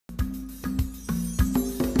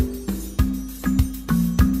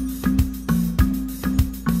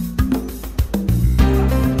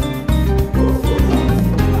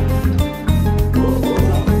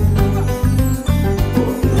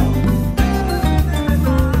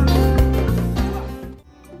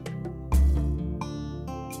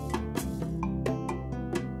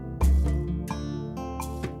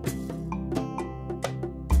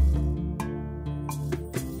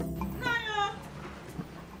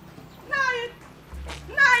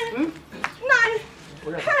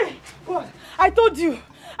I told you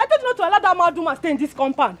not to allow that mad woman stay in this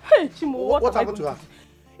compound. Hey, Chimo, what happened to her?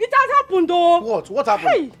 It has happened though. What happened?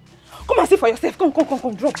 Hey, come and see for yourself. Come.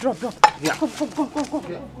 Drop. Yeah. Come.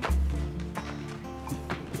 Okay.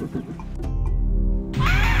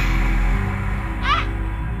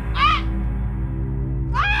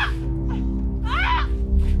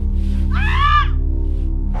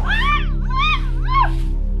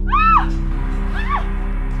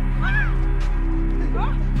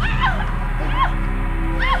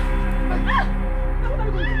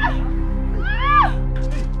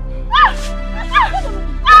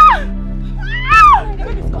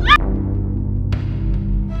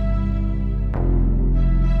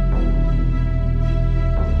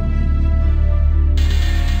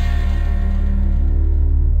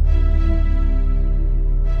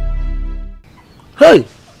 Hey!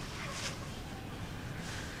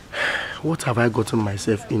 What have I gotten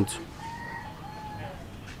myself into?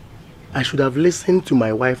 I should have listened to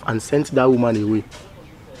my wife and sent that woman away.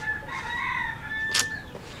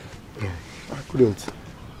 I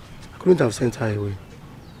couldn't have sent her away.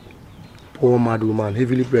 Poor mad woman,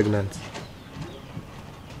 heavily pregnant.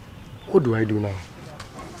 What do I do now?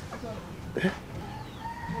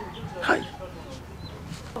 Hi.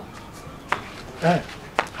 Hey,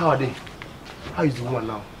 how are they? How is the woman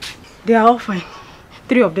now? They are all fine.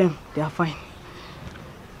 3 of them, they are fine.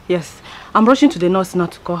 Yes, I'm rushing to the nurse now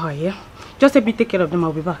to call her, yeah? Just help me take care of them,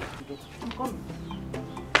 I'll be back. I'm coming.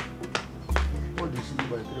 What did she do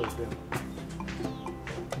by 3 of them?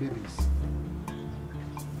 Babies.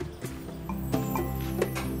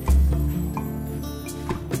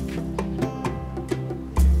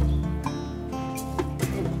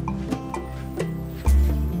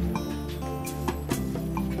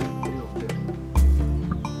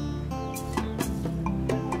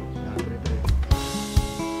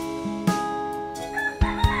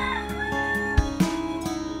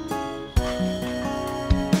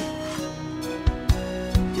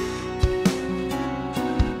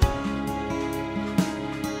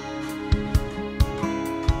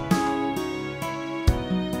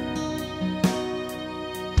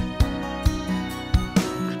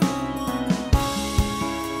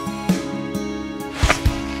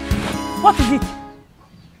 What is it?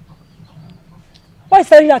 Why is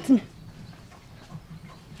staring at me?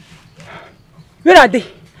 Where are they?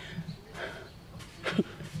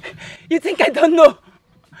 You think I don't know?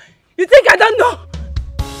 You think I don't know?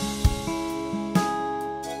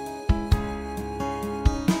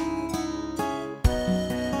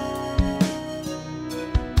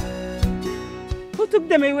 Who took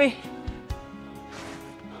them away?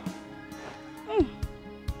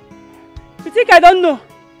 You think I don't know?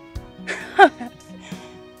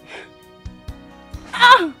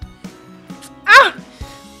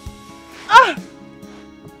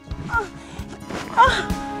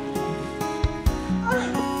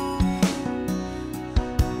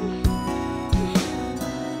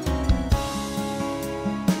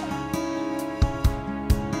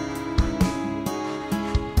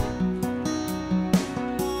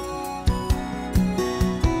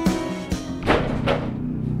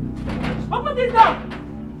 Open this door!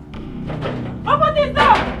 Open this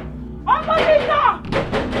door! Open this door!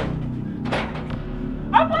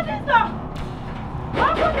 Open this door!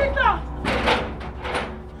 Open this door! Open this door! Open this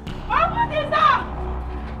door!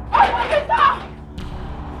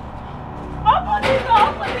 Open this door! Open this door!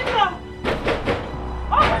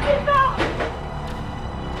 Open this door!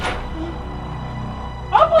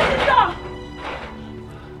 Open this door!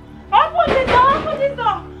 Open this door! Open this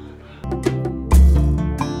door!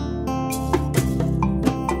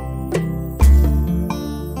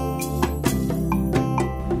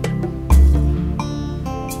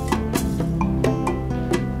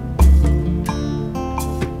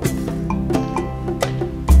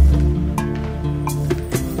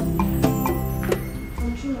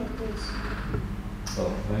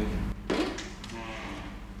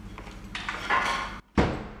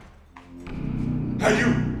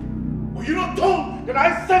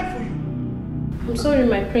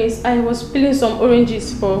 Prince, I was peeling some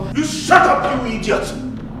oranges for... You shut up, you idiot!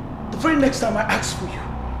 The very next time I ask for you,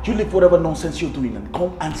 you leave whatever nonsense you're doing and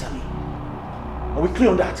come answer me. Are we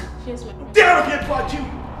clear on that? Yes, my Get out of here before I kill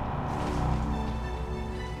you!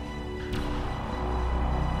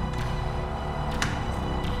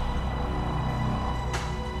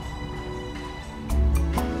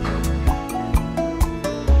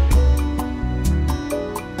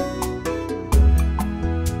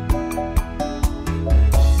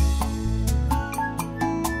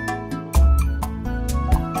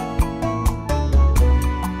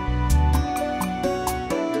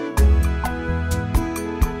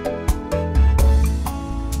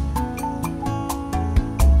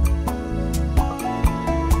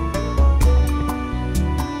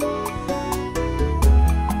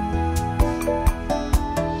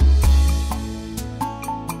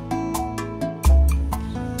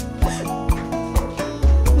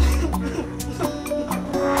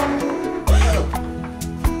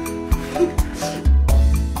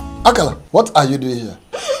 Akala, what are you doing here?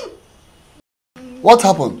 What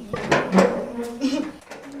happened?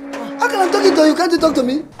 Akala, I'm talking to you. Can't you talk to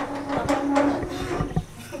me?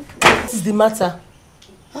 What is the matter?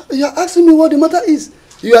 You are asking me what the matter is.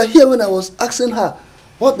 You are here when I was asking her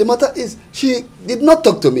what the matter is. She did not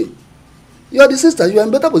talk to me. You are the sister. You are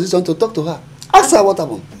in better position to talk to her. Ask her what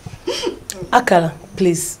happened. Akala,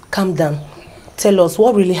 please, calm down. Tell us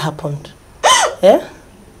what really happened. Eh?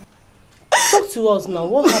 Talk to us now.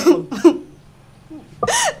 What happened?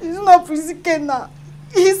 It's not Prince Ikenna.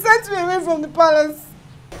 He sent me away from the palace.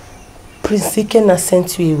 Prince Ikenna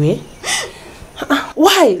sent you away?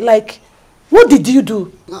 Why? Like, what did you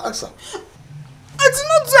do? Now ask her. I did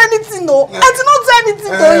not do anything, no. I did not do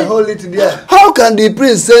anything, no. Hold it there. How can the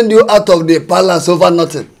prince send you out of the palace over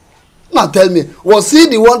nothing? Now tell me, was he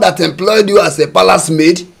the one that employed you as a palace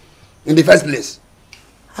maid in the first place?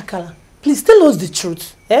 Akala, please tell us the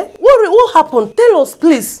truth. Eh? What happened? Tell us,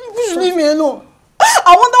 please. Please leave me alone.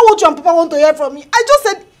 I wonder what you and Papa want to hear from me. I just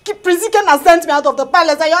said Prince Ikenna sent me out of the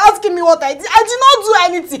palace and you're asking me what I did. I did not do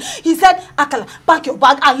anything. He said, Akala, pack your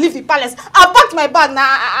bag and leave the palace. I packed my bag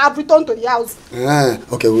now. I've returned to the house.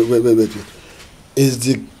 Okay, wait. Is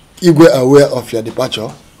the Igwe aware of your departure?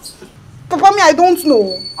 Papa, me, I don't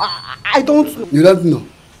know. I don't know. You don't know?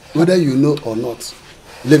 Whether you know or not,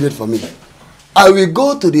 leave it for me. I will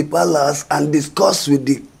go to the palace and discuss with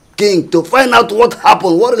the king to find out what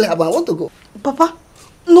happened, what really happened. I want to go. Papa,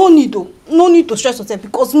 no need though. No need to stress yourself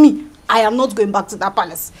because me, I am not going back to that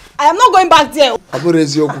palace. I am not going back there.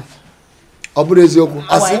 Aburezioku.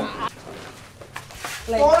 Asi.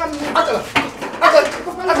 Akala,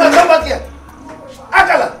 come back here.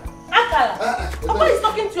 Akala. Papa is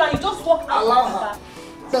talking to you and you just walk out. Allow her.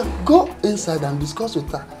 Now go inside and discuss with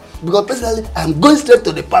her. Because personally, I'm going straight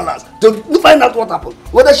to the palace to find out what happened.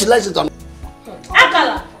 Whether she likes it or not.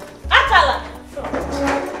 Akala.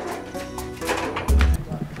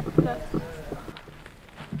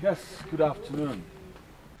 Yes, good afternoon.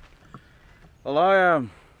 Well, I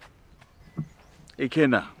am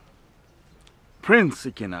Ikenna. Prince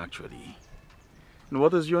Ikenna, actually. And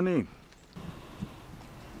what is your name?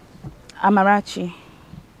 Amarachi.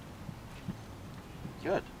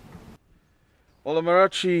 Good. Well,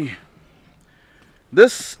 Amarachi,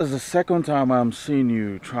 this is the second time I'm seeing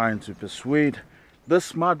you trying to persuade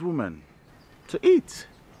this mad woman to eat.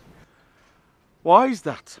 Why is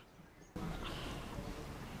that?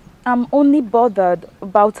 I'm only bothered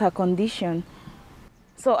about her condition,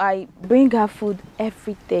 so I bring her food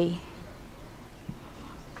every day.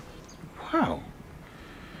 Wow.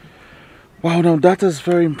 Wow, now that is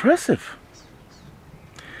very impressive.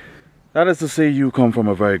 That is to say you come from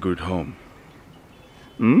a very good home.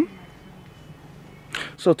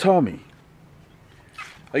 So tell me,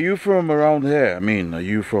 are you from around here? I mean, are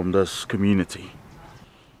you from this community?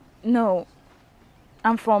 No,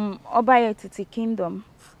 I'm from Obayetiti Kingdom,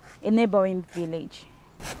 a neighboring village.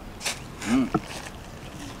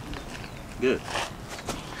 Good.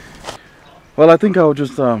 Well, I think I'll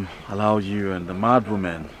just allow you and the mad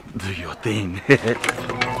woman do your thing.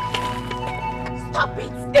 Stop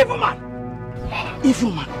it! Evil man!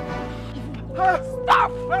 Evil man!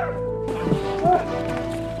 Stop!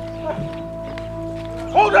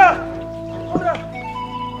 Hold her! Hold her!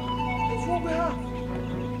 It's what we have.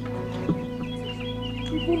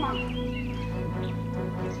 Evil man!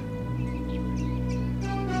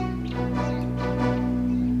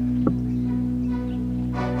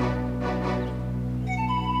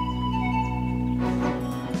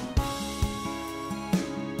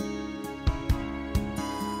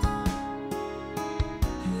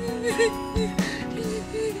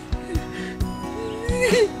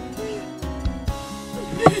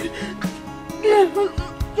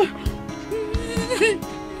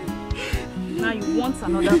 Now you want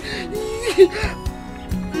another food.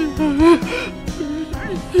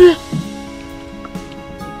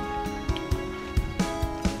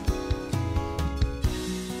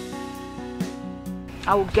 I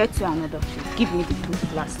will get you another food. Give me the food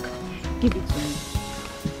flask. Give it to me.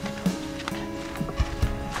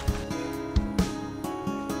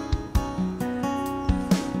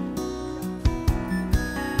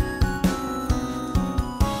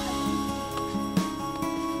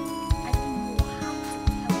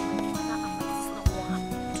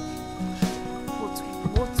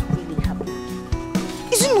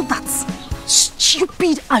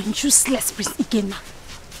 And useless Prince Ikenna.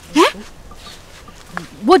 Eh?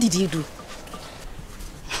 What did he do?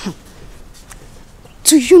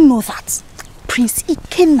 Do you know that Prince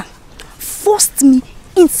Ikenna forced me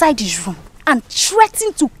inside his room and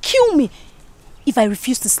threatened to kill me if I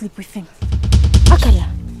refused to sleep with him? Akala,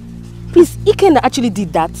 Prince Ikenna actually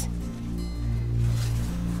did that?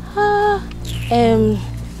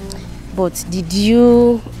 But did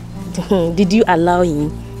you allow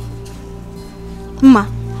him? Ma,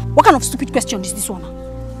 what kind of stupid question is this one?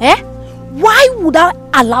 Eh? Why would I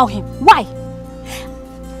allow him? Why?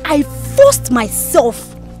 I forced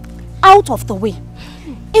myself out of the way.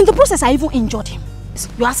 In the process, I even injured him.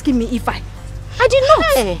 You're asking me if I did not.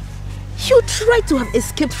 Hey, you tried to have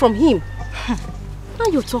escaped from him. Now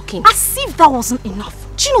you're talking. As if that wasn't enough.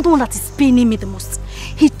 Do you know the one that is paining me the most?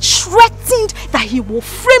 He threatened that he will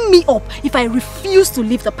frame me up if I refuse to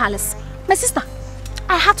leave the palace. My sister,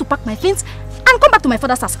 I had to pack my things and come back to my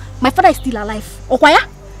father's house. My father is still alive. Okwaya?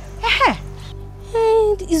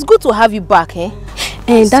 And it's good to have you back, eh?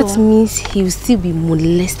 And so, that means he will still be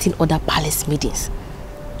molesting other palace maidens.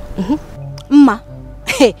 Ma,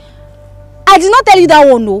 hey, I did not tell you that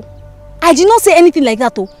one, no. I did not say anything like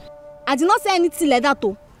that, oh. I did not say anything like that,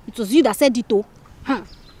 oh. It was you that said it, oh.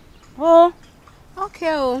 Oh,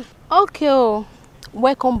 okay, oh. Okay, oh.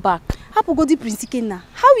 Welcome back. Hapogodi Prince Ikenna.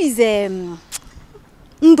 How is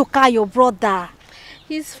Ndoka, your brother?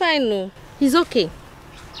 He's fine, no. He's okay.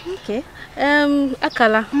 Okay.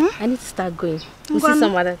 Akala, I need to start going. We'll see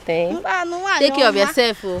some other thing. Take care of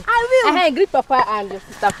yourself, oh. I will. Hey, greet Papa and your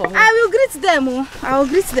sister for me. I will greet them, oh. I will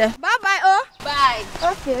greet them. Bye-bye, oh. Bye.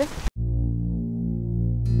 Okay.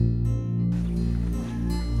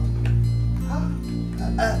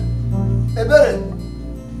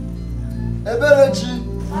 Ebere chi.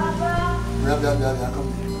 Papa. Come.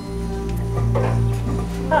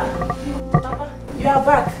 Papa, you are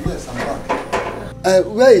back. Yes, I'm back.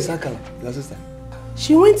 Where is Akala, your sister?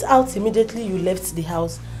 She went out immediately you left the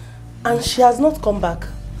house, and she has not come back.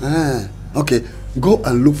 Okay. Go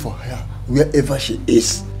and look for her wherever she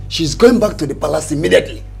is. She's going back to the palace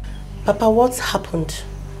immediately. Papa, what happened?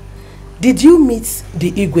 Did you meet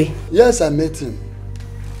the Igwe? Yes, I met him.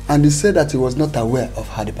 And he said that he was not aware of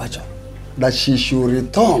her departure. That she should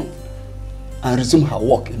return and resume her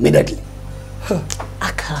work immediately.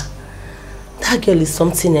 Akala, that girl is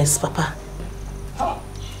something else, Papa. So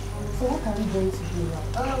what are we going to do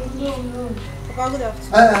now? No. Papa, good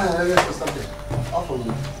afternoon. Let's stop there. Off for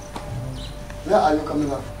me. Where are you coming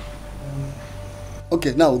back?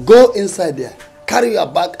 Okay, now go inside there. Carry your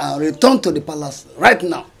bag and return to the palace right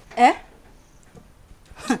now.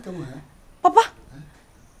 Come on, Papa,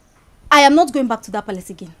 I am not going back to that palace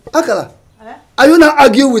again. Akala, are you not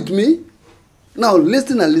arguing with me? Now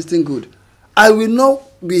listen and listen good. I will not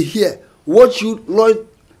be here. Watch you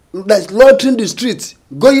loitering the streets,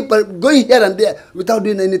 going here and there without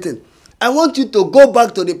doing anything. I want you to go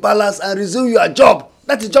back to the palace and resume your job.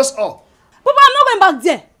 That is just all. Papa, I'm not going back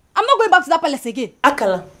there. I'm not going back to that palace again.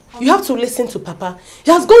 Akala, you have to listen to Papa.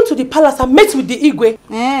 He has gone to the palace and met with the Igwe.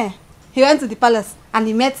 He went to the palace and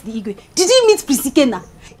he met the Igwe. Did he meet Prince Ikenna?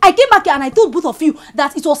 I came back here and I told both of you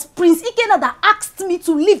that it was Prince Ikenna that asked me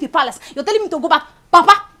to leave the palace. You're telling me to go back.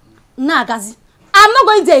 Papa, nah, Gazi. I'm not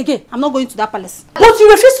going there again. I'm not going to that palace. But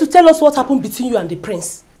you refuse to tell us what happened between you and the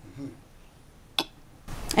prince.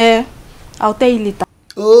 I'll tell you later.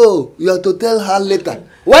 Oh, you have to tell her later.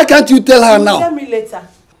 Why can't you tell her now? Tell me later.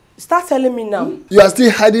 Start telling me now. You are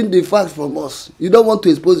still hiding the facts from us. You don't want to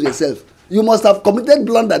expose yourself. You must have committed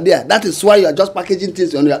blunder there. That is why you are just packaging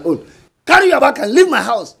things on your own. Carry your bag and leave my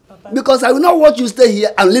house. Papa. Because I will not watch you stay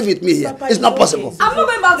here and live with me here. Papa, it's not possible. I'm not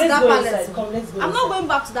going back to that palace. I'm not going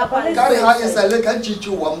back to that palace. Carry her inside. Let her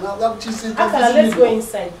you warm now. Akala, let's go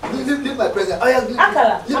inside. Leave my presence.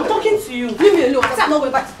 Akala, I'm talking to you. Leave me alone. I'm not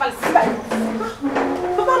going back to the palace.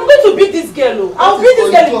 Papa, I'm going to beat this girl. I'll beat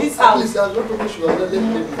this girl in this house. Please, I'm not pretty sure. Let me.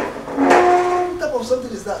 What type of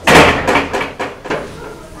something is that?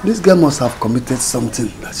 This girl must have committed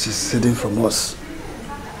something that she's hiding from us.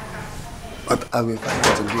 But I will find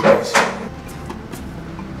out to do this.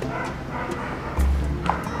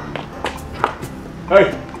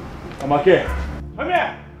 Hey, I'm here. Come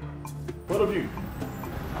here. Both of you.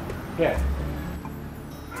 Here.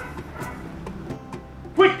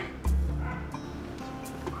 Quick!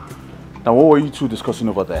 Now, what were you two discussing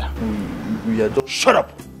over there? We are just... Shut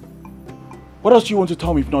up! What else do you want to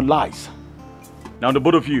tell me if not lies? Now, the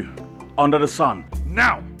both of you, under the sun.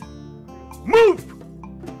 Now! Move!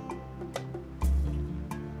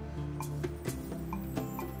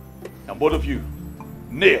 Now, both of you,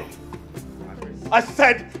 kneel. I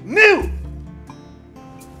said kneel!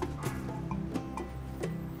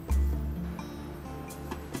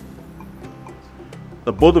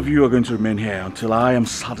 The both of you are going to remain here until I am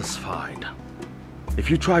satisfied. If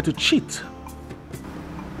you try to cheat,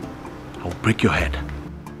 I'll break your head.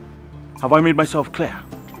 Have I made myself clear?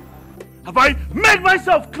 Have I made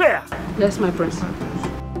myself clear? Yes, my prince.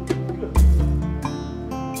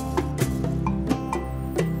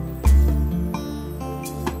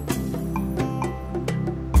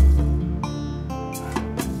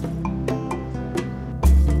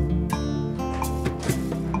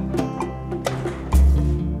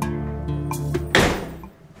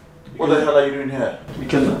 What the hell are you doing here?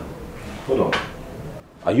 Ikenna, hold on.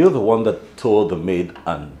 Are you the one that told the maid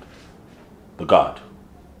and the guard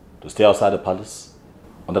to stay outside the palace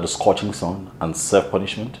under the scorching sun and serve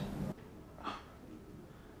punishment?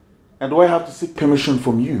 And do I have to seek permission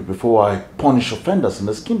from you before I punish offenders in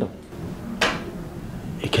this kingdom?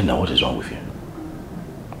 Ikenna, what is wrong with you?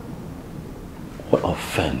 What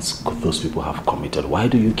offense could those people have committed? Why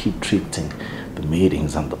do you keep treating the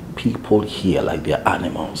maidens and the people here like they're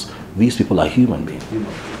animals? These people are human beings.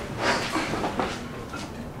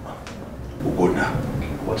 Ugonna.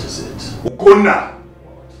 What is it? Ugonna!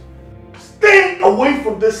 Stay away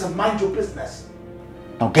from this and mind your business.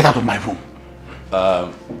 Now get out of my room.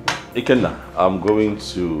 Ikenna, I'm going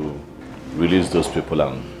to release those people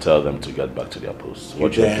and tell them to get back to their posts.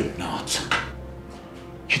 What you dare not.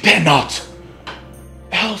 You dare not.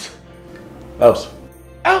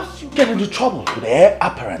 Else you get into trouble with the heir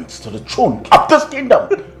apparent to the throne of this kingdom.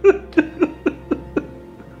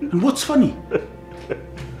 And what's funny?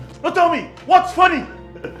 Now tell me, what's funny?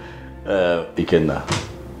 Ikenna,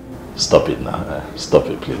 stop it now. Stop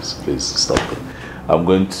it, please. Please, stop it. I'm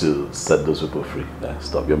going to set those people free.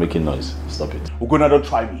 Stop. You're making noise. Stop it. Ugonna, don't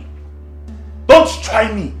try me. Don't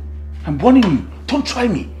try me. I'm warning you. Don't try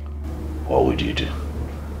me. What would you do?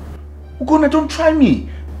 Ugonna, don't try me.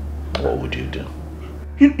 What would you do?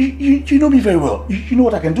 You know me very well. You know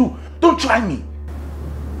what I can do. Don't try me.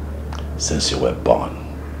 Since you were born,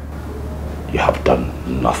 you have done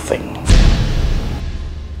nothing.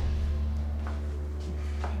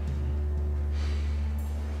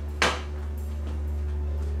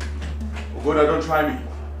 Ugonna, don't try me.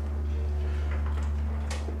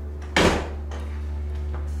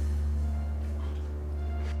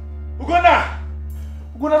 Ugonna!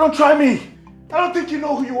 Ugonna, don't try me. I don't think you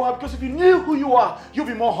know who you are, because if you knew who you are, you'd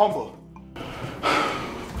be more humble.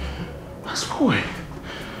 That's boy.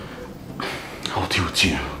 I'll deal with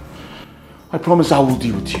you. I promise I will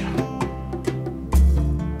deal with you.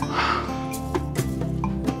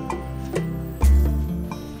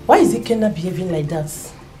 Why is Ikenna behaving like that?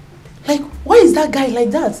 Like, why is that guy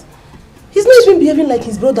like that? He's not even behaving like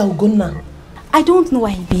his brother Ugonna. I don't know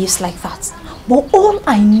why he behaves like that. But all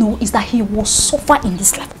I know is that he will suffer in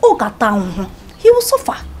this life. He will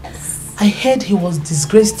suffer. I heard he was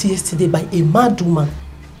disgraced yesterday by a mad woman.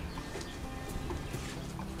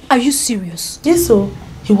 Are you serious? Yes, so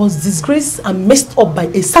he was disgraced and messed up by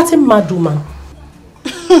a certain mad woman.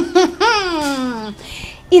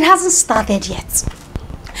 It hasn't started yet.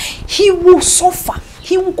 He will suffer.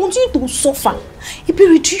 He will continue to suffer.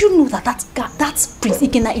 Iberi, do you know that that Prince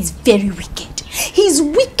Ikenna is very wicked? He's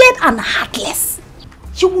wicked and heartless.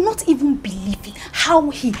 You will not even believe it, how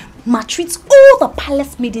he maltreats all the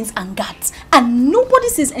palace maidens and guards, and nobody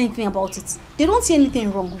says anything about it. They don't see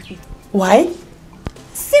anything wrong with it. Why?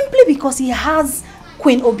 Simply because he has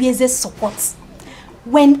Queen Obieze's support.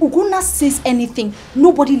 When Ugonna says anything,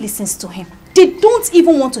 nobody listens to him. They don't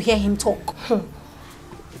even want to hear him talk.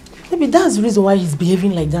 Maybe that's the reason why he's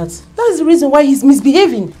behaving like that. That's the reason why he's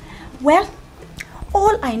misbehaving. Well,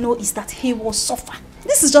 all I know is that he will suffer.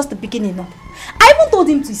 This is just the beginning now. I even told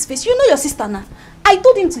him to his face. You know your sister now. I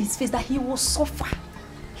told him to his face that he will suffer.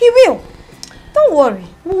 He will. Don't worry.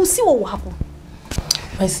 We will see what will happen.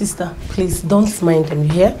 My sister, please don't mind him,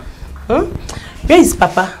 you hear? Where is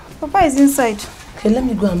Papa? Papa is inside. Okay, let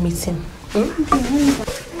me go and meet him. All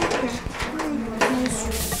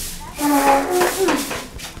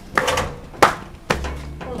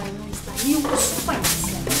I know is that he will suffer in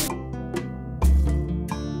this life.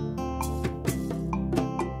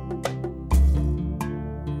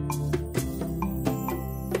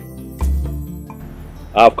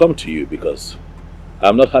 I've come to you because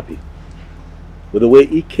I'm not happy with the way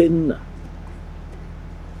Ikenna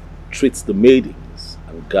treats the maidens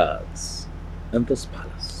and guards in this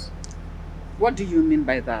palace. What do you mean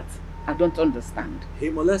by that? I don't understand. He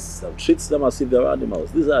molests them, treats them as if they're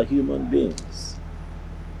animals. These are human beings.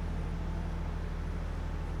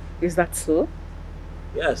 Is that so?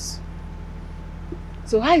 Yes.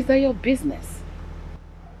 So how is that your business?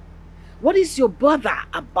 What is your bother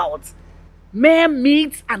about mere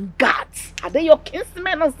maids and guards? Are they your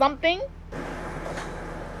kinsmen or something?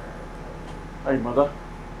 Hey, mother.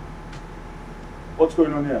 What's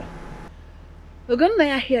going on here?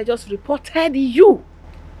 Ugonna here just reported you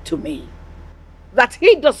to me. That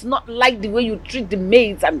he does not like the way you treat the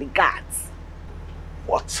maids and the guards.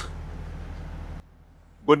 What?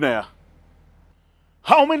 Ugonna,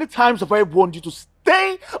 how many times have I warned you to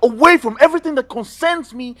stay away from everything that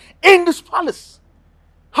concerns me in this palace?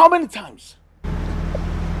 How many times?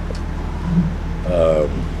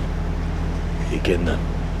 Ikenna,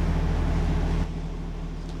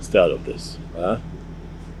 stay out of this. Huh?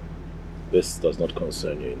 This does not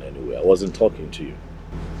concern you in any way. I wasn't talking to you.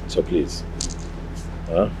 So please.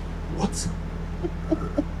 Huh? What?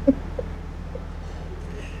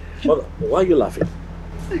 Why are you laughing?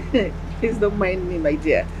 Please don't mind me, my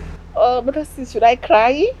dear. But should I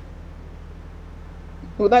cry?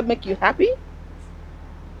 Would that make you happy?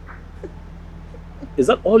 Is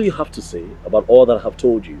that all you have to say about all that I have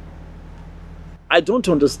told you? I don't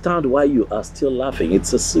understand why you are still laughing.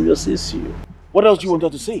 It's a serious issue. What else do you want her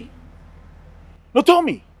to say? No, tell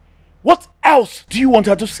me. What else do you want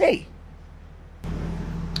her to say?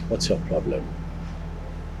 What's your problem?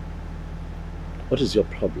 What is your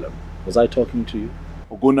problem? Was I talking to you?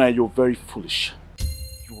 Ogona, you're very foolish.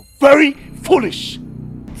 You're very foolish.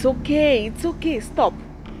 It's okay, stop.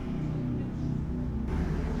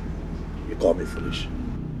 You call me foolish?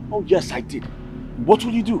 Oh yes, I did. What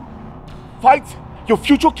will you do? Fight your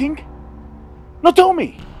future king? No, tell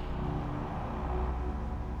me.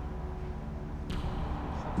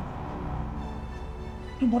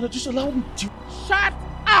 No, mother, just allow me to... Shut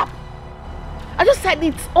up! I just said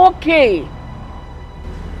it's okay.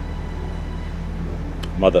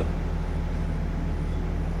 Mother,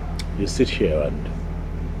 you sit here and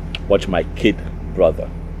watch my kid brother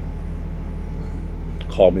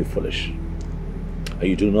call me foolish, and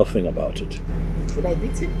you do nothing about it. Should I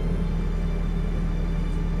beat him?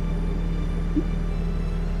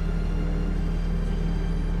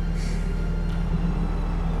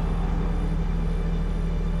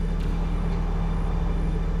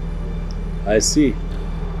 I see.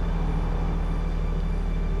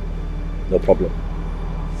 No problem.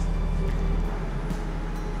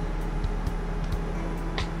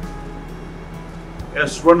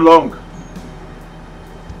 Yes, run along.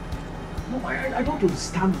 No, I don't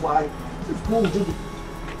understand why this boy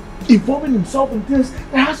is involving himself in this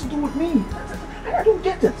that has to do with me. I don't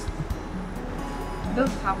get it. It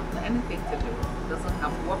doesn't have anything to do. It doesn't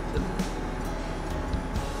have what to do.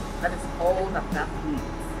 That is all that means.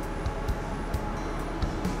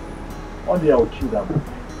 One day I will kill that boy.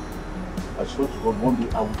 I swear to God, one day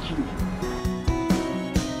I will kill him.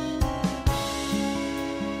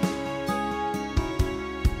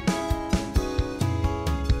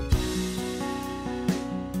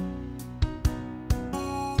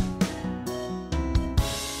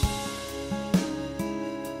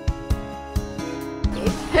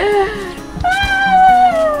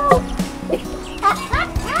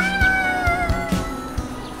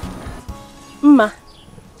 Mma,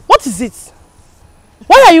 what is it?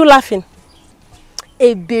 Why are you laughing?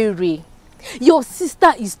 Ebere, your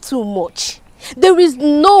sister is too much. There is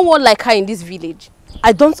no one like her in this village.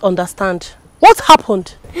 I don't understand. What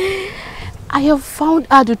happened? I have found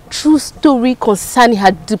out the true story concerning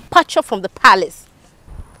her departure from the palace.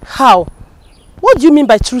 How? What do you mean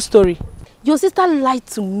by true story? Your sister lied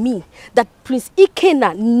to me that Prince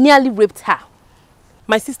Ikenna nearly raped her.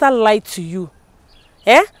 My sister lied to you?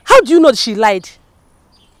 Eh? How do you know she lied?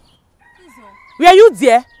 Were you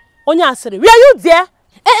there? Onya Asere, were you there?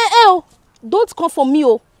 Don't come for me,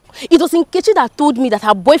 oh. It was Nkechi that told me that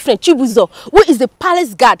her boyfriend Chibuzo, who is the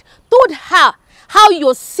palace guard, told her how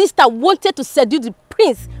your sister wanted to seduce the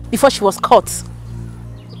prince before she was caught.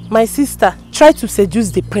 My sister tried to seduce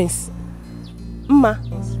the prince. Mma,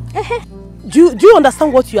 do you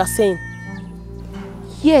understand what you are saying?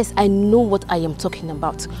 Yes, I know what I am talking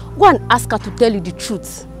about. Go and ask her to tell you the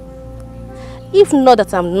truth. If not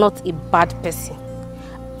that I'm not a bad person,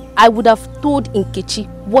 I would have told Nkechi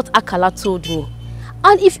what Akala told me.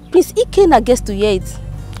 And if Prince Ikenna gets to hear it,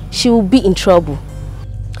 she will be in trouble.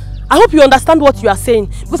 I hope you understand what you are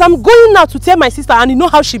saying, because I'm going now to tell my sister and you know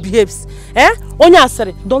how she behaves. Onya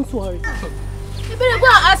Asere, don't worry. You better go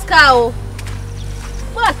and ask her. Oh.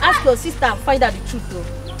 Go and ask your sister and find out the truth.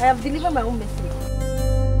 Oh. I have delivered my own message.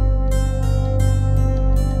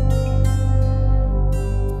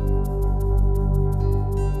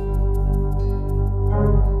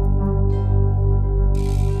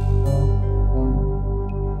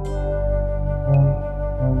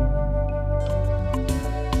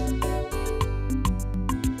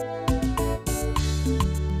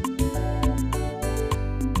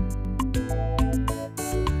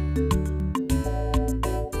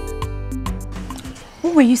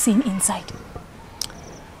 What were you seeing inside?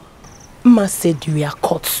 Mma said you were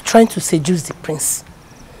caught trying to seduce the prince.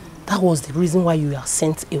 That was the reason why you were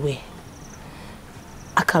sent away.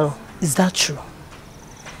 Akalo, is that true?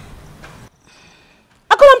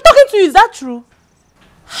 Akalo, I'm talking to you. Is that true?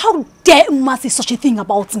 How dare Mma say such a thing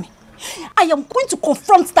about me? I am going to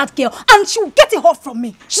confront that girl and she will get it hot from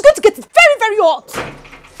me. She's going to get it very, very hot.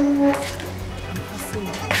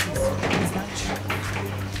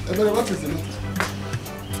 What is it?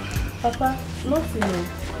 Papa, nothing.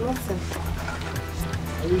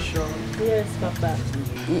 Are you sure? Yes, Papa.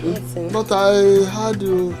 Nothing. But I heard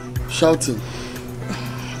you shouting.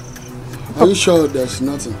 Are you sure there's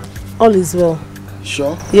nothing? All is well.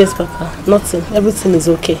 Sure? Yes, Papa. Nothing. Everything is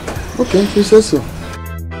okay. Okay, you say so.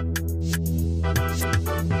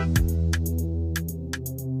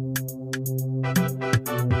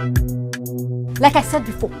 Like I said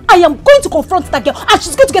before, I am going to confront that girl and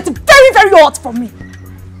she's going to get very, very hot from me.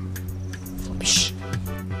 Rubbish.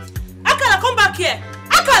 Akala, come back here.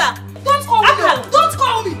 Akala! Don't call me. Akala, don't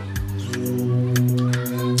call me.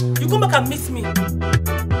 You come back and miss me.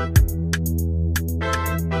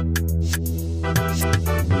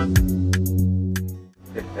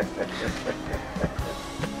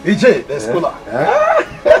 EJ, the scholar.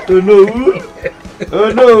 Oh no. Oh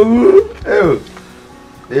no. Oh.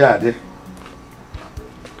 Yeah, there.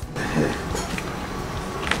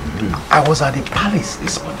 I was at the palace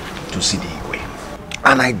this morning to see the Igwe,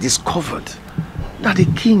 and I discovered that the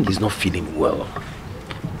king is not feeling well.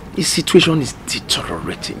 His situation is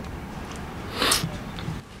deteriorating.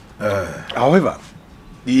 However,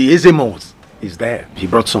 the Ezemos is there. He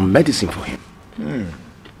brought some medicine for him.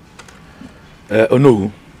 Oh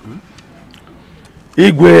no.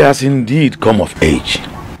 Igwe has indeed come of age,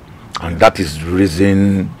 and that is the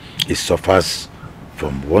reason he suffers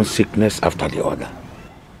from one sickness after the other.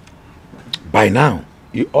 By now,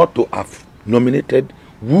 he ought to have nominated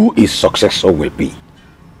who his successor will be.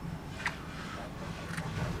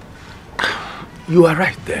 You are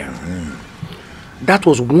right there. That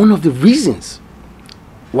was one of the reasons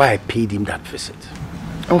why I paid him that visit.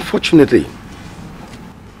 Unfortunately,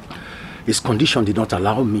 his condition did not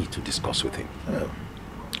allow me to discuss with him.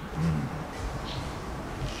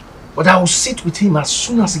 But I will sit with him as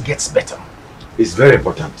soon as he gets better. It's very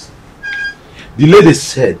important. The lady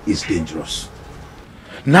said it's dangerous.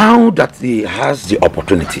 Now that he has the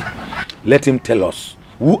opportunity, let him tell us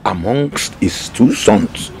who amongst his two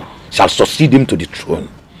sons shall succeed him to the throne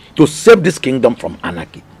to save this kingdom from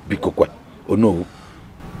anarchy. Bikokwe. Oh no.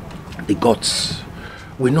 The gods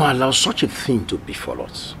will not allow such a thing to befall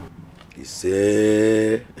us. He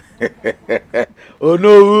said, oh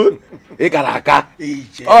no. Ikaraka.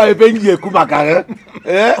 Oh, ebenye kumaka.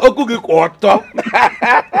 Okugi kwato.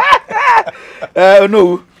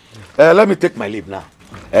 No. Let me take my leave now.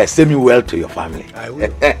 Send me well to your family. I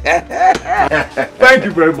will. Thank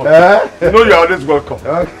you very much. You know you're always welcome.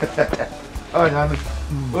 Okay.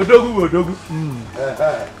 Odogu.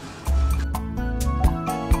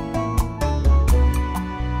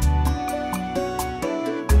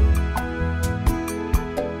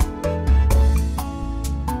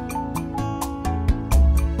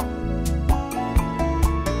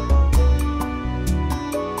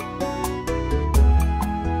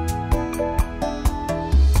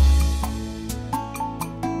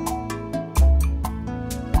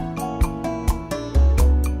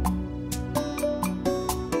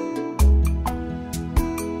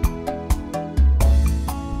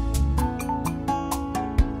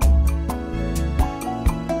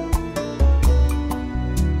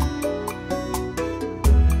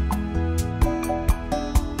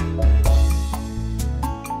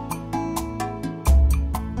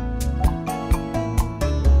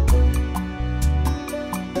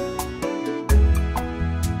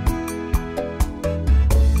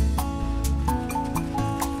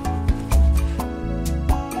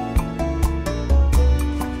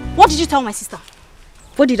 What did you tell my sister?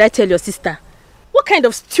 What did I tell your sister? What kind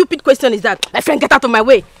of stupid question is that? My friend, get out of my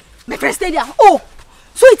way. My friend, stay there. Oh,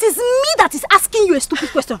 so it is me that is asking you a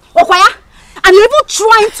stupid question. Okwaya? And you're even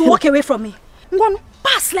trying to walk away from me. Ngwanu,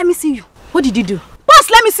 pass, let me see you. What did you do? Pass,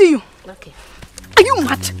 let me see you. Okay. Are you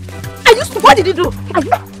mad? Are you stupid? What did you do? Are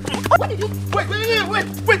you... What did you do? Wait.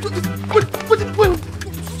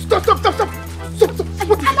 Stop.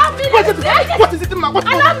 What is it, man?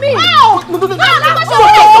 Allow me. No.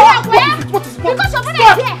 What is because your brother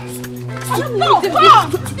is here. No, come.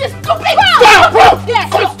 This stupid.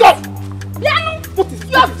 Stop.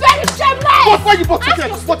 You're very shameless. Why you bought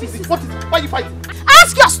it? What is it? Why you fighting?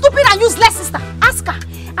 Ask your stupid and useless sister. Ask her.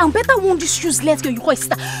 I'm better warn this useless girl you call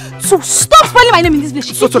sister. So stop spelling my name in this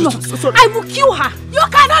place. Sorry. I will kill her. You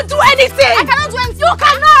cannot do anything. I cannot do anything. You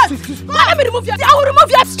cannot. Let me remove your teeth. I will remove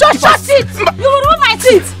your teeth. You will remove my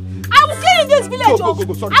teeth. I will kill you in this village.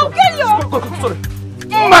 Go. Sorry. I will kill you. Go. Sorry.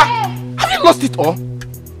 Ma, have you lost it all?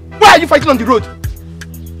 Why are you fighting on the road?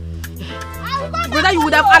 Brother, you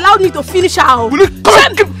would have allowed me to finish her. Will you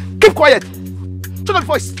keep quiet? Shut up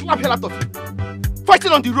before I slap hell out of you.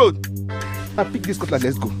 Fighting on the road. Now pick this cutlass,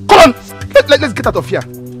 let's go. Come on! Let's get out of here.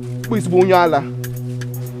 Who is Bonyala?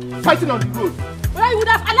 start fighting on the road. Well, you would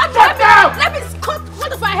have allowed Shut down! Let me cut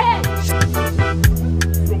off her head.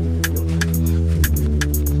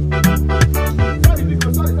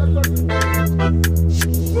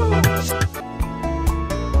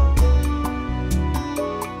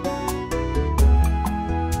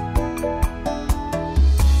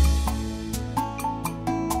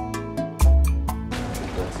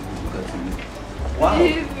 Wow.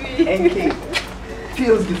 NK.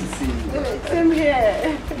 Feels good to see you. Same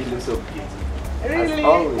here. You look so beautiful. Really? As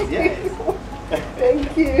always, yes.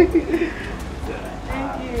 Thank you.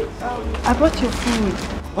 Thank you. I brought your food.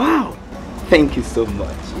 Wow. Thank you so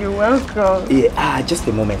much. You're welcome. Yeah, just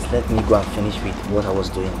a moment. Let me go and finish with what I was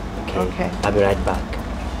doing. Okay. Okay. I'll be right back.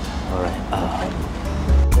 All right.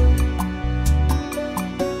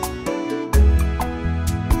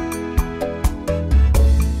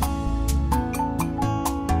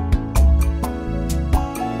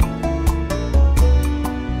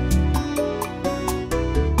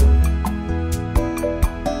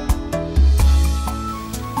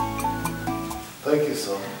 Thank you,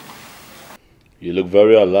 son. You look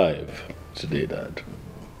very alive today, Dad.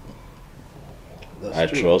 That's I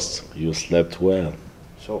true. trust you slept well.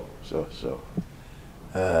 So.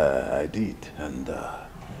 I did, and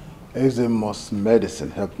Ezemo's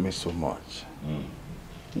medicine helped me so much.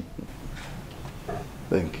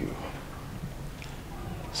 Thank you.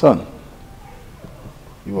 Son,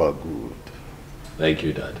 you are good. Thank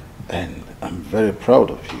you, Dad. And I'm very proud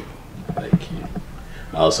of you. Thank you.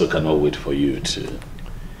 I also cannot wait for you to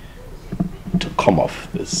come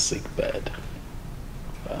off this sick bed.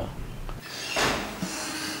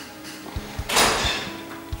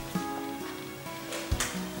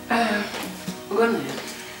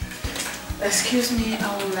 Excuse me,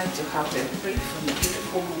 I would like to have a brief from the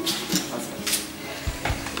beautiful husband.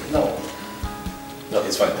 No,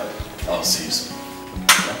 it's fine, Dad. I'll see you soon.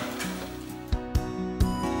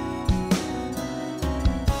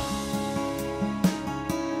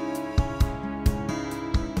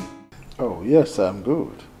 Oh, yes, I'm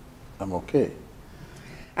good. I'm okay.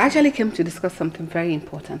 I actually came to discuss something very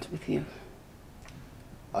important with you.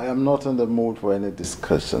 I am not in the mood for any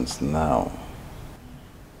discussions now.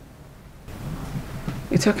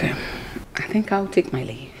 It's okay. I think I'll take my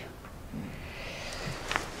leave.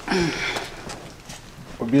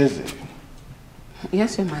 Obieze.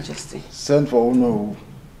 Yes, Your Majesty. Send for Uno.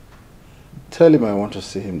 Tell him I want to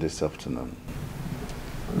see him this afternoon.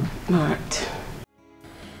 All right.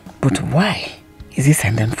 But why is he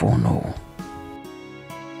sending for Uno?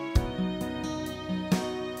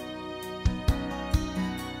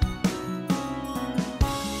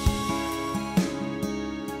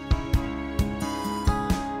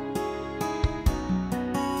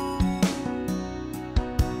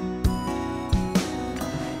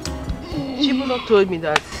 Told me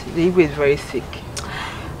that the Igwe is very sick.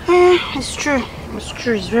 It's true. It's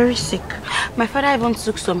true. He's very sick. My father even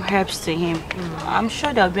took some herbs to him. I'm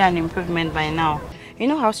sure there'll be an improvement by now. You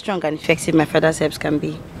know how strong and effective my father's herbs can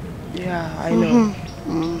be. Yeah, I know.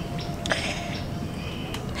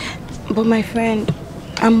 But my friend,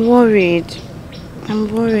 I'm worried.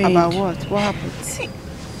 I'm worried. About what? What happened? See,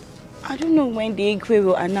 I don't know when the Igwe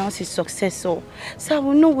will announce his successor, so I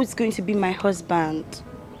will know who's going to be my husband.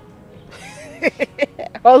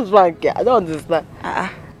 Husband, I don't understand.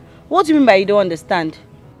 What do you mean by you don't understand?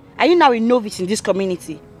 Are you now a novice in this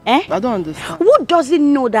community? Eh? I don't understand. Who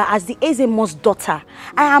doesn't know that as the Ezemo's daughter,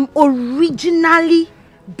 I am originally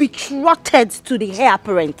betrothed to the heir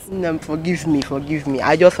apparent? No, forgive me.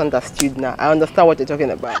 I just understood now. I understand what you're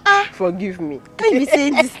talking about. Forgive me. Can you be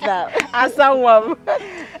saying this now? As someone.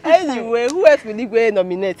 Anyway, who else will he go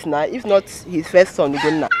nominate now? If not his first son,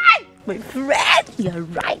 Ugonna. My friend, you're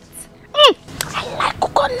right. I like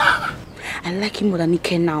Ugonna. I like him more than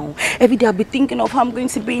Dikeh now. Every day I'll be thinking of how I'm going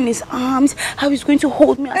to be in his arms, how he's going to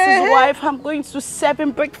hold me as his wife, how I'm going to serve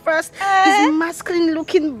him breakfast, his masculine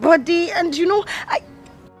looking body, and you know,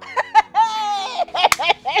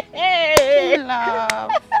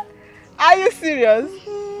 Love. Are you serious?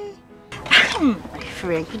 My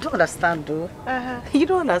friend, you don't understand though. You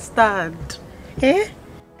don't understand. Eh?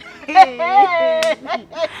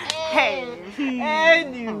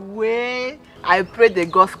 Anyway, I pray the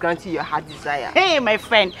gods grant you your heart desire. Hey, my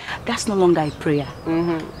friend, that's no longer a prayer.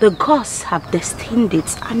 The gods have destined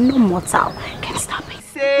it, and no mortal can stop it.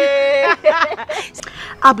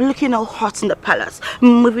 I'll be looking all hot in the palace,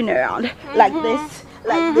 moving around like this,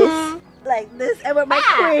 like this, and with my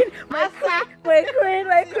queen, my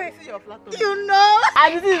queen. You know?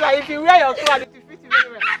 And this is like if you wear your clothes, it will fit you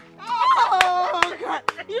very well. Oh, God.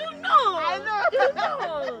 You know. I know. You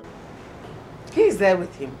know. He is there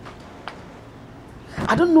with him.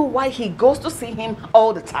 I don't know why he goes to see him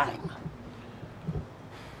all the time.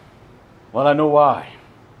 Well, I know why.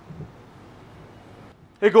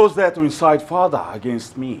 He goes there to incite father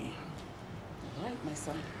against me. Right, my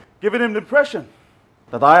son. Giving him the impression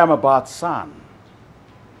that I am a bad son.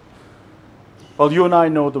 Well, you and I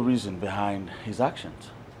know the reason behind his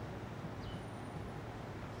actions.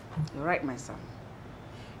 You're right, my son.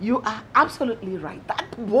 You are absolutely right.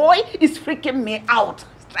 That boy is freaking me out.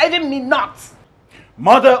 It's driving me nuts.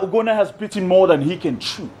 Mother Ugonna has bitten more than he can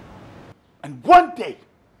chew. And one day,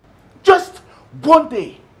 just one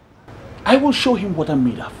day, I will show him what I'm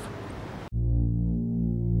made of.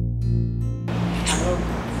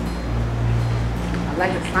 I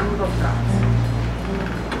like the sound of that.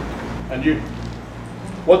 And you?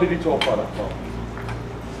 What did he tell father about?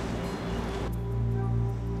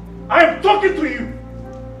 I am talking to you!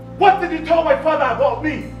 What did he tell my father about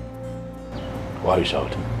me? Why are you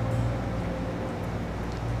shouting?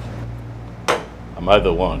 Am I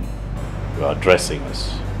the one you are addressing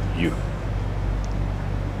as you?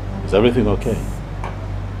 Is everything okay?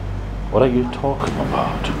 What are you talking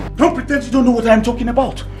about? Don't pretend you don't know what I am talking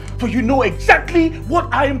about. For you know exactly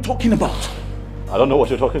what I am talking about. I don't know what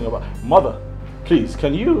you're talking about. Mother, please,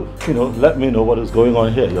 can you let me know what is going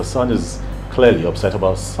on here? Your son is clearly upset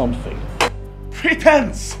about something.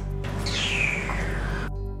 Pretense!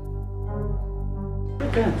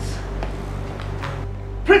 Pretense.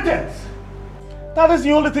 Pretense! That is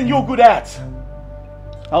the only thing you're good at.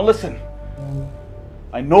 Now listen.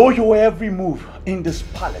 I know your every move in this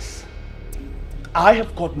palace. I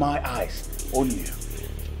have got my eyes on you.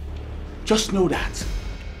 Just know that.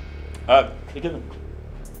 Again.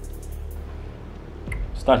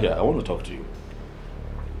 Stand here. I want to talk to you.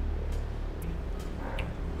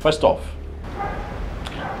 First off,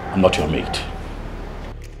 I'm not your mate.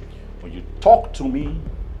 When you talk to me,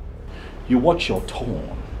 you watch your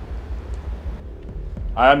tone.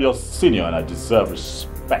 I am your senior and I deserve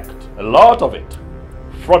respect. A lot of it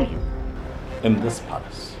from you in this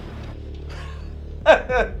palace.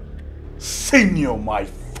 Senior, my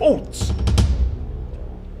fault.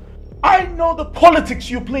 I know the politics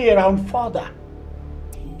you play around father.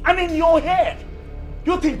 And in your head,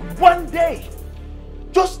 you think one day,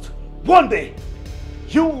 just one day,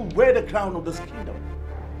 you will wear the crown of this kingdom.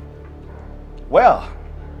 Well,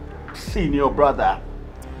 senior brother,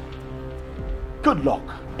 good luck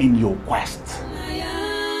in your quest.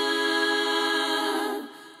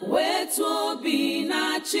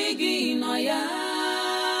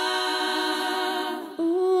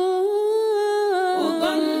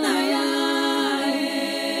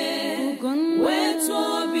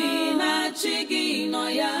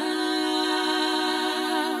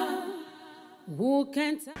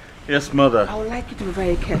 Yes, mother. I would like you to be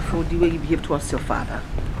very careful the way you behave towards your father.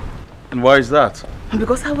 And why is that?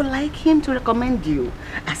 Because I would like him to recommend you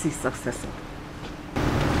as his successor.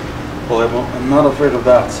 Well, I'm not afraid of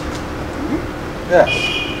that. Yes.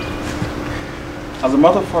 As a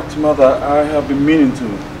matter of fact, mother, I have been meaning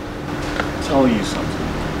to tell you something.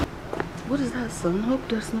 What is that, son? Hope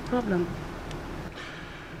there's no problem.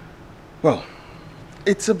 Well,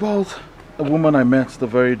 it's about a woman I met the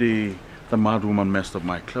very day the mad woman messed up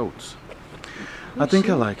my clothes. I think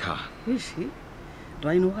I like her. Who is she? Do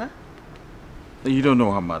I know her? You don't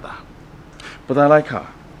know her, mother. But I like her.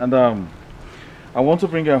 And I want to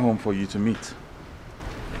bring her home for you to meet.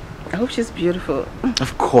 I hope she's beautiful.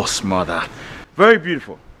 Of course, mother. Very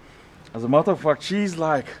beautiful. As a matter of fact, she's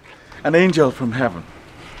like an angel from heaven.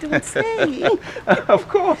 Don't say. Of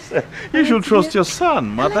course. You should trust your son,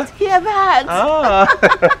 mother. Let's hear that.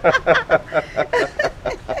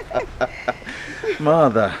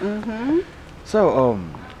 Mother. Mm-hmm. So,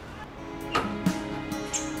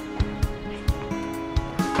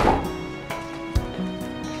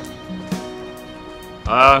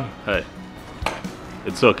 hey.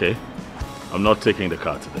 It's okay. I'm not taking the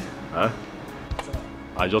car today.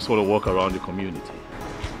 I just want to walk around the community.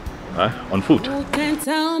 On foot. Who can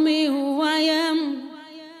tell me who I am?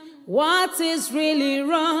 What is really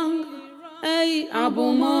wrong? Hey,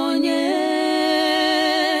 Abumonye.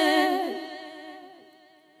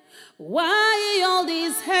 Why all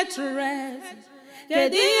these hatred?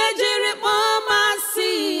 Kediye jiri mama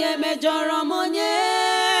si emejoro monye.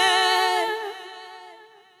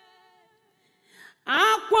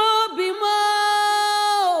 Akwa bimo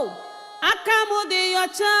akamudi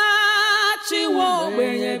yocha chiwo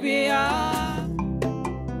benye biya.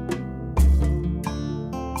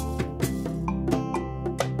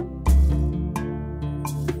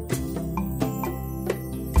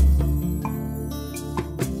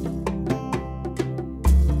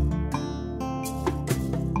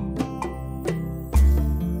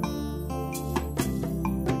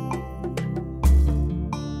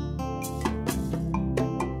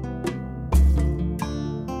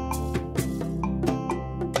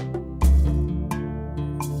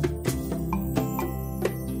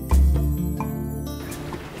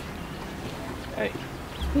 Hey.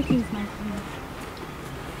 Greetings, my friend.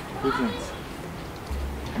 Greetings.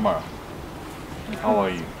 Amara, how are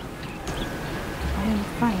you? I am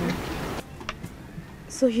fine.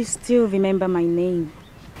 So you still remember my name?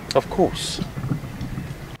 Of course.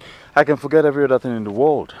 I can forget every other thing in the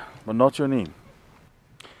world, but not your name.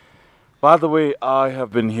 By the way, I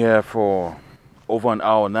have been here for over an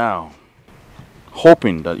hour now,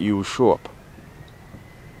 hoping that you will show up.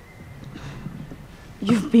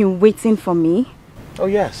 You've been waiting for me? Oh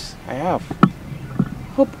yes, I have.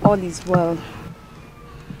 Hope all is well.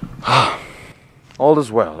 All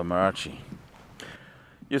is well, Amarachi.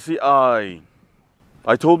 You see, I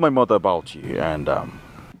told my mother about you, and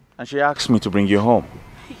she asked me to bring you home.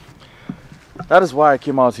 That is why I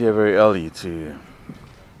came out here very early to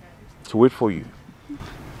wait for you.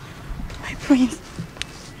 My prince,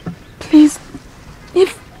 please,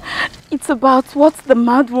 if it's about what the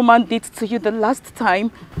mad woman did to you the last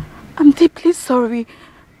time, I'm deeply sorry.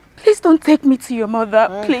 Please don't take me to your mother,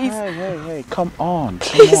 please. Hey, come on,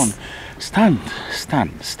 come on. Stand,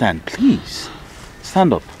 please.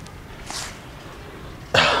 Stand up.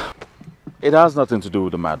 It has nothing to do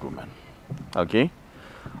with the mad woman, okay?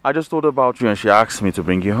 I just thought about you and she asked me to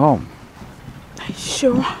bring you home. Are you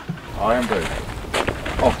sure? I am ready.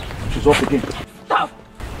 Oh, she's off again. Stop!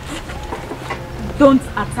 Don't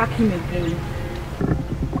attack him again.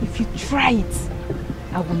 If you try it,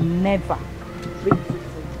 I will never bring you.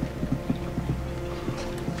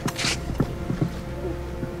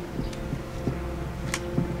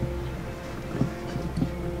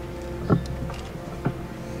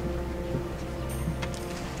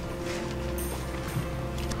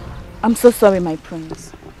 I'm so sorry, my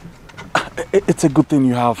prince. It's a good thing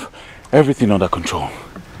you have everything under control.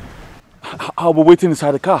 I'll be waiting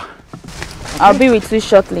inside the car. Okay? I'll be with you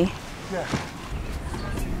shortly. Yeah.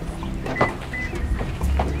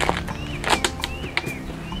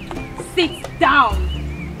 Sit down.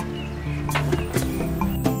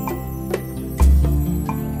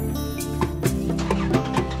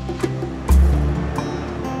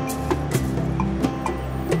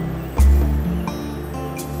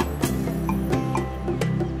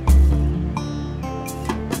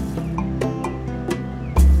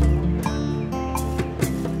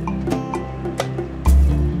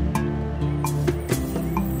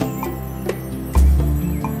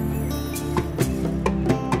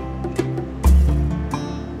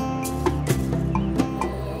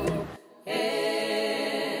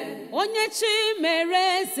 Onye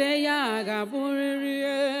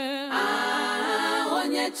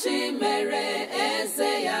Chiemerie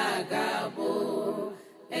eze ya ga-abụ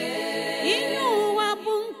ihe ụwa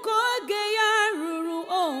bụ nke oge ya ruru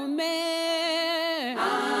ome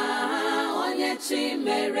onye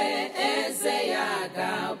Chiemerie eze ya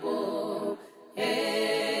ga-abụ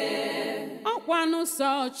ọkwanụ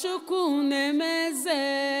sọ Chukwu na-emeze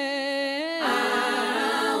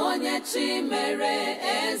onye Chiemerie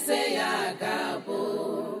eze ya ga-abụ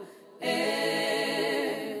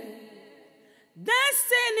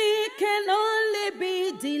Destiny can only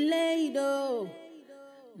be delayed, oh,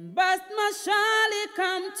 but must surely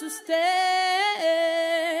come to stay.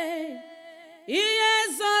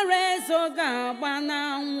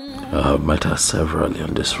 I have met her severally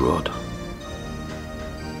on this road.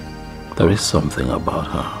 There is something about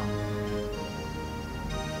her.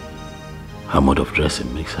 Her mode of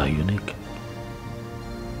dressing makes her unique.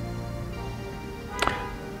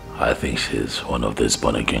 I think she's one of these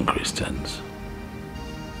born-again Christians.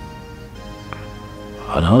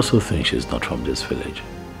 And I also think she's not from this village.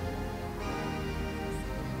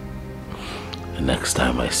 The next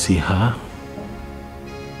time I see her,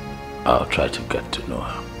 I'll try to get to know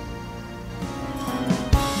her.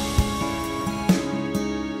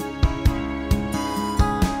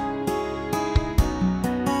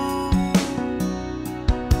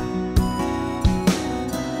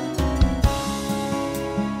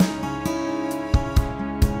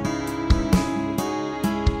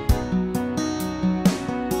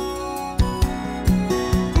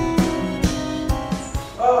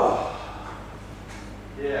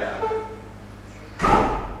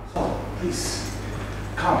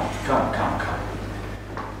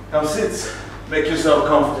 Now sit, make yourself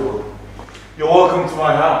comfortable. You're welcome to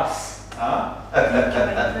my house. Huh?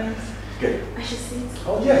 Good. I should sit.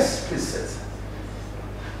 Oh yes, please sit.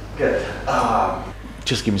 Good.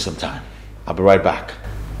 Just give me some time. I'll be right back.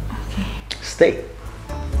 Okay. Stay.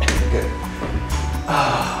 Good.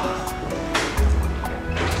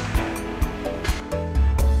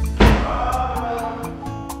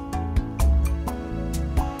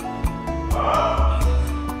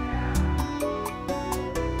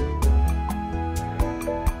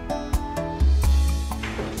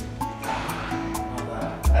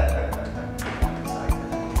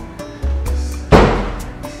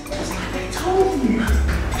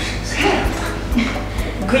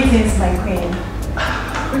 Greetings, my queen.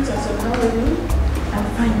 Princess, how are you? I'm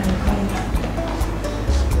fine, my queen.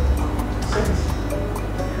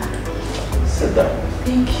 Sit down.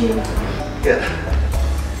 Thank you. Yeah.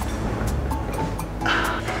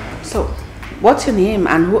 So, what's your name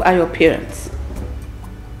and who are your parents?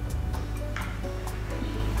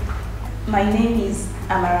 My name is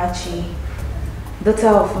Amarachi, daughter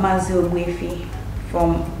of Mazi Ogwefi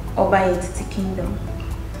from Obayetiti Kingdom.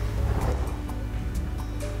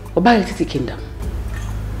 Obayetiti Kingdom?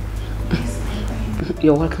 Yes,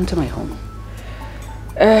 you're welcome to my home.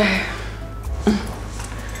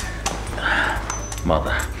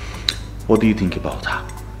 Mother, what do you think about her?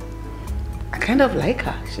 I kind of like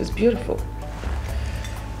her. She's beautiful.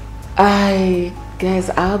 I guess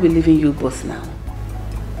I'll be leaving you both now.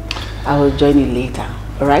 I will join you later,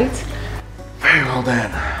 alright? Very well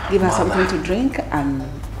then. Give her something to drink and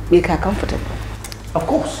make her comfortable. Of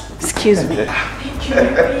course. Excuse me. Thank you,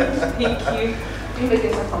 thank you. You make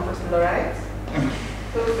yourself comfortable, alright?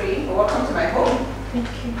 Feel free. Welcome to my home. Thank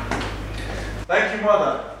you. Thank you,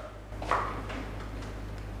 Mother.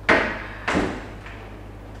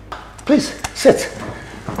 Please, sit.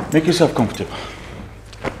 Make yourself comfortable.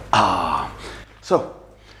 So,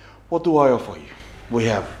 what do I offer you? We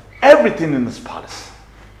have everything in this palace.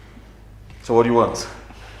 So what do you want?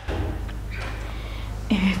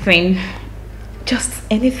 Anything. Just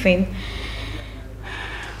anything.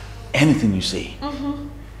 Anything you say.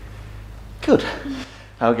 Good.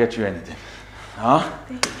 I'll get you anything. Huh?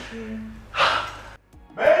 Thank you.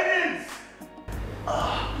 Maidens!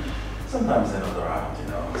 Sometimes they're not around, you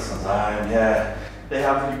know. Sometimes, yeah, they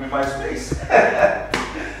have to give me my space.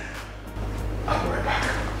 I'll be right back.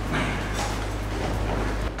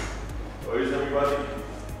 Where is everybody?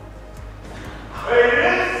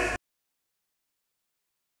 Maidens!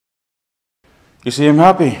 You see, I'm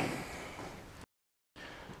happy.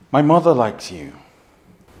 My mother likes you.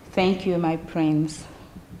 Thank you, my prince.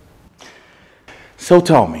 So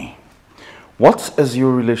tell me, what is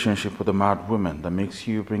your relationship with the mad woman that makes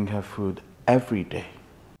you bring her food every day?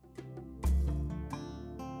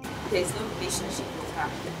 There's no relationship with her.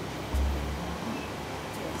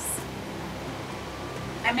 Yes.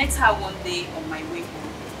 I met her one day on my way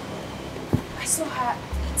home. I saw her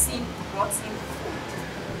eating rotten food.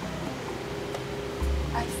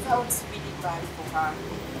 I felt really bad for her.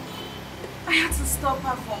 I had to stop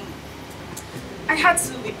her from... I had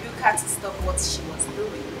to rebuke her to stop what she was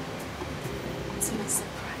doing. To my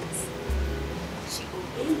surprise, she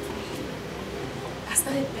obeyed me and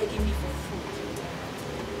started begging me for food.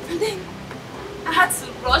 And then I had to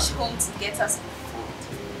rush home to get her some food.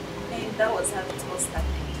 And that was how it all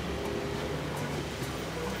started.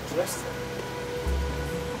 Interesting.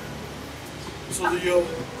 So do your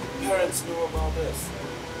parents know about this?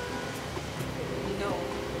 No,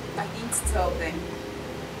 I didn't tell them.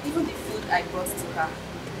 Even the food I brought to her, I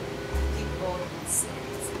did all in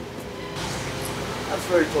secret. That's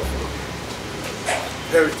very tough.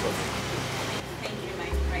 Very tough. Thank you,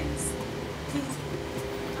 my friends. Please,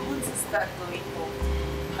 I want to start going home.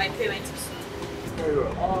 My parents will soon. Very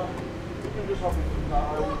well. You can just have it now.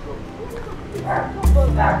 I will go. Don't go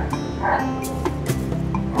back.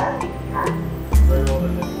 Very well,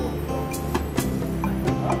 then let's go.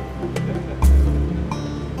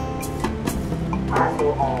 So,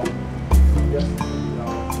 yes,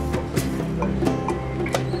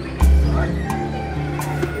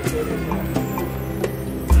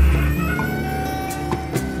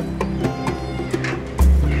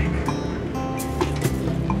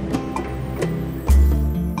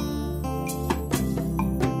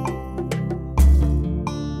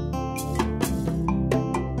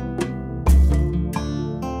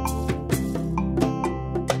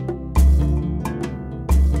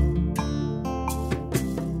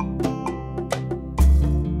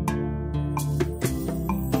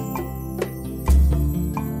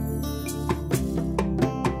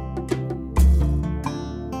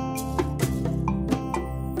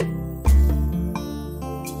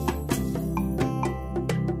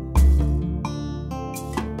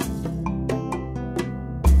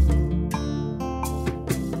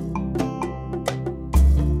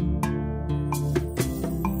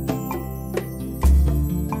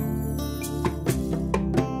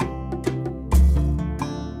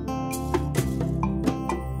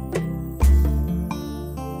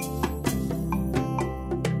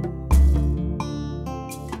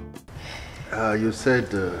 You said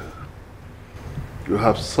you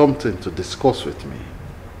have something to discuss with me.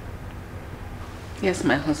 Yes,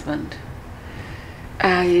 my husband.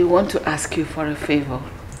 I want to ask you for a favor.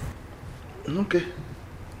 Okay.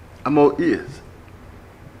 I'm all ears.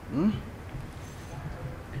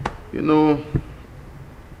 You know,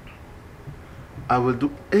 I will do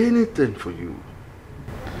anything for you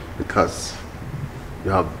because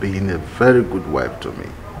you have been a very good wife to me.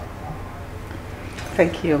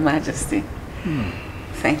 Thank you, Your Majesty.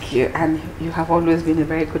 Thank you. And you have always been a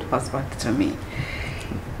very good husband to me.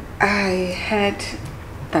 I heard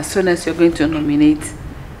that as soon as you're going to nominate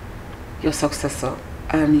your successor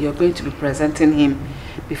and you're going to be presenting him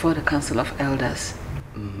before the Council of Elders.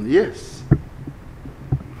 Yes.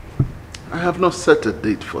 I have not set a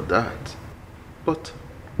date for that. But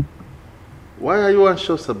why are you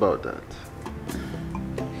anxious about that?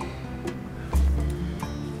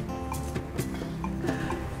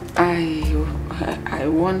 I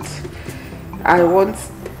want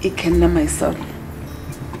Ikenna, my son,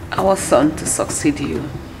 our son, to succeed you.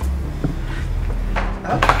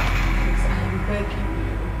 I'm begging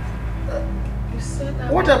you. You said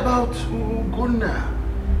that. What about Ugonna?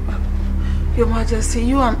 Your Majesty,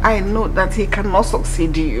 you and I know that he cannot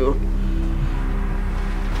succeed you.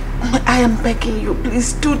 I am begging you,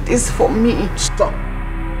 please do this for me. Stop.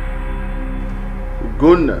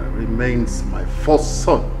 Ugonna remains my first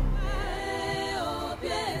son.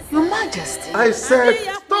 Your Majesty. I said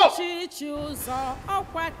stop.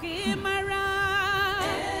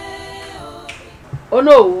 Oh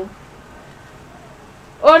no.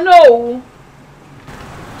 Oh no.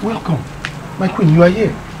 Welcome. My queen, you are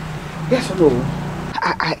here. Yes or no?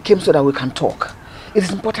 I came so that we can talk. It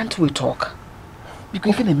is important we talk.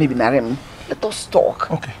 Because even maybe Narem, let us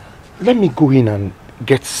talk. Okay. Let me go in and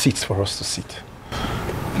get seats for us to sit.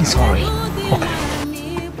 Please hurry. Okay.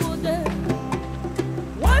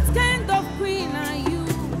 What kind of queen are you?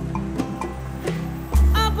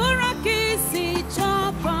 Aburaki si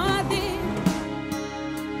chopadi.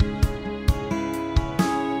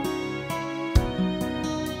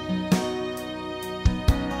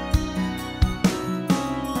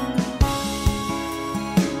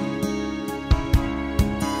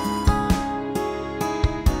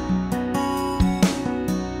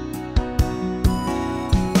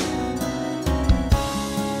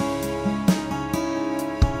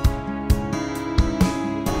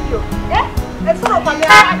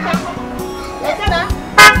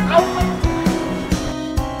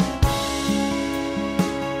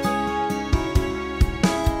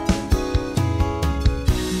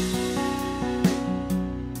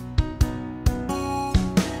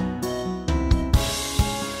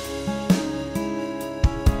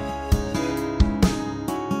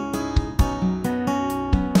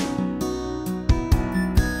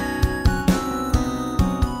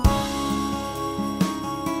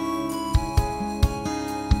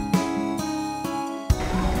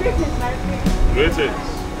 Greetings.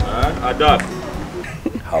 Adab.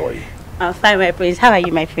 How are you? I'm fine, my prince. How are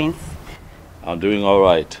you, my prince? I'm doing all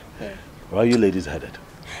right. Where are you ladies headed?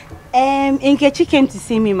 Nkechi came to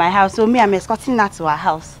see me in my house, so I'm escorting her to her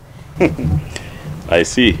house. I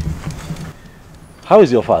see. How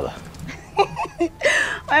is your father?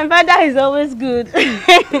 My father is always good.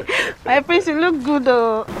 My prince, you look good,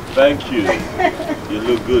 though. Thank you. You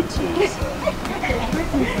look good too.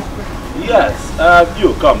 Yes,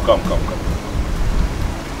 you come. Come,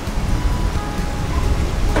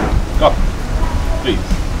 please.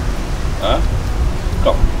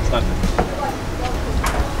 Come, stand there.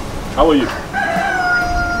 How are you?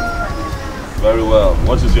 Very well.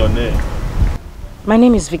 What is your name? My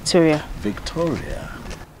name is Victoria. Victoria.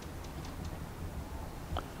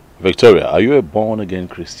 Victoria, are you a born-again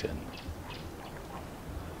Christian?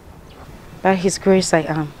 By His grace, I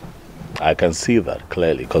am. I can see that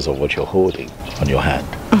clearly because of what you're holding on your hand.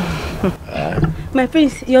 My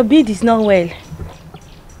prince, your beard is not well.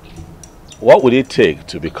 What would it take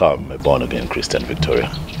to become a born-again Christian,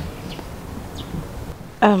 Victoria?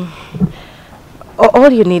 All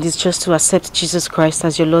you need is just to accept Jesus Christ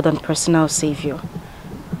as your Lord and personal Savior.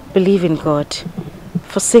 Believe in God,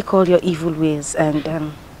 forsake all your evil ways, and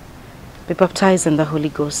be baptized in the Holy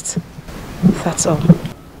Ghost. That's all.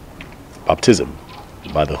 Baptism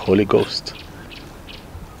by the Holy Ghost?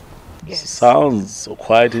 Yes. Sounds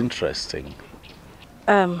quite interesting.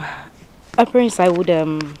 Prince,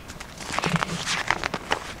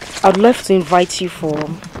 I'd love to invite you for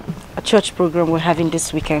a church program we're having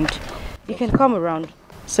this weekend. You can come around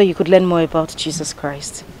so you could learn more about Jesus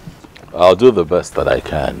Christ. I'll do the best that I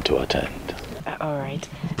can to attend. All right.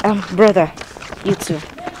 Brother, you too.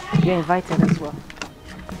 You're invited as well.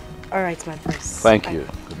 All right, my prince. Thank you,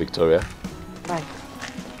 Victoria. Bye.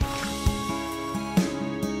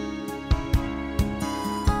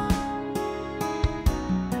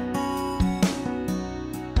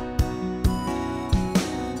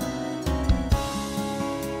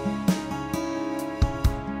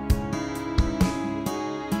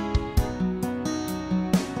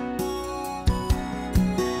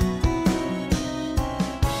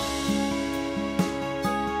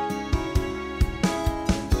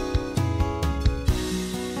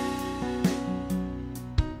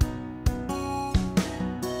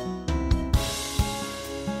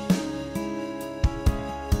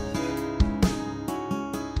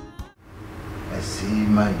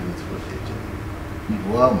 my beautiful angel.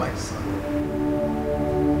 You are my son.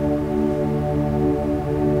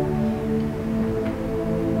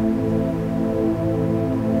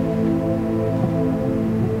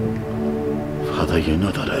 Father, you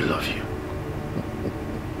know that I love you.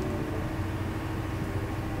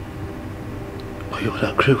 But you would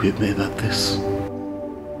agree with me that this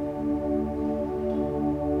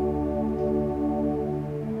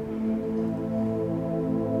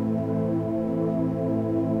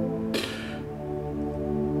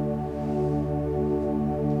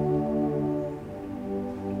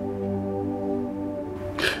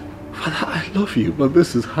Father, I love you, but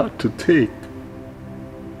this is hard to take.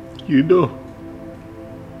 You know.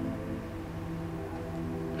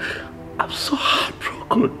 I'm so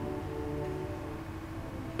heartbroken.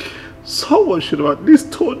 Someone should have at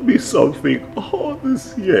least told me something all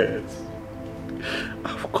these years.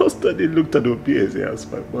 I've constantly looked at Obieze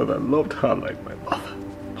as my mother, loved her like my mother.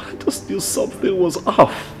 But I just knew something was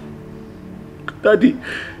off. Daddy,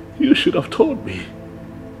 you should have told me.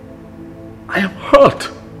 I am hurt.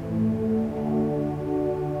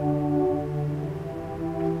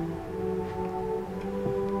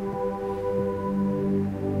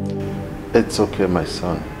 It's okay, my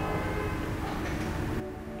son.